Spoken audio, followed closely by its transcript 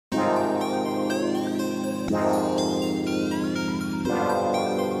She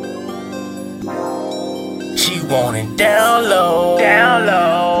want it down low, down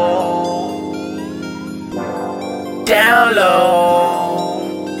low, down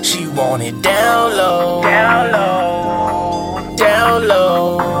low. She want it down low, down low, down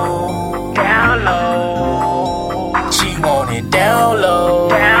low, down low. She want it down low,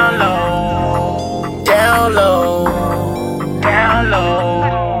 down low, down low, down low.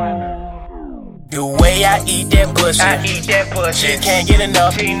 The way I eat that pussy, she can't get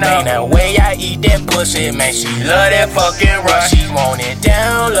enough. Man, the way I eat that pussy, man, she love that fucking rush. She want it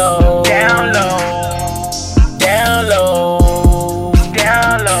down low, down low, down low,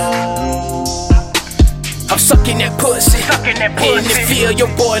 down low. I'm sucking that pussy, in the field,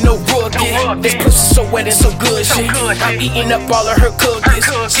 your boy no rookie. That pussy so wet and so good, shit. I'm eating up all of her cookies.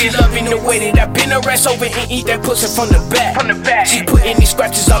 She loving the way that I bend her ass over and eat that pussy from the back. She putting these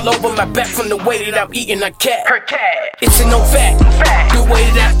scratches all over my back from the way that I'm eating a cat. It's a no fact. The way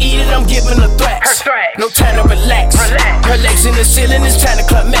that I eat it, I'm giving her threats. No time to relax. Her legs in the ceiling, it's time to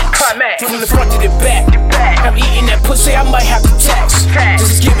climax. From the front to the back, I'm eating that pussy, I might have to tax.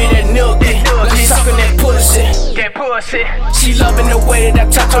 Just give me that nookie, let me suck on that pussy. She loving the way that I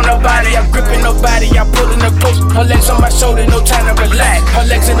touch on her body. I'm gripping her body, I'm pulling her close. Her legs on my shoulder, no time to relax. Her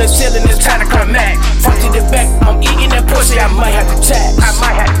legs in the ceiling, it's time to climax. Front to the back, I'm eating that pussy, I might have to tax.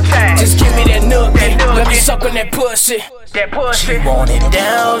 Just give me that nookie, let me suck on that pussy. She want it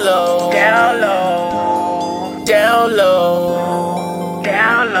down low, down low, down low,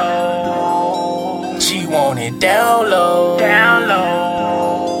 down low. She want it down low, down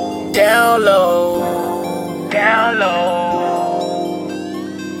low, down low, down low.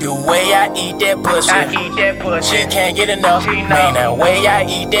 The way I eat that pussy, she can't get enough. Man, the way I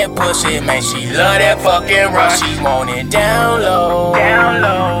eat that pussy, man, she love that fucking rush. She want it down low, down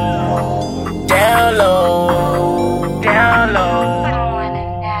low,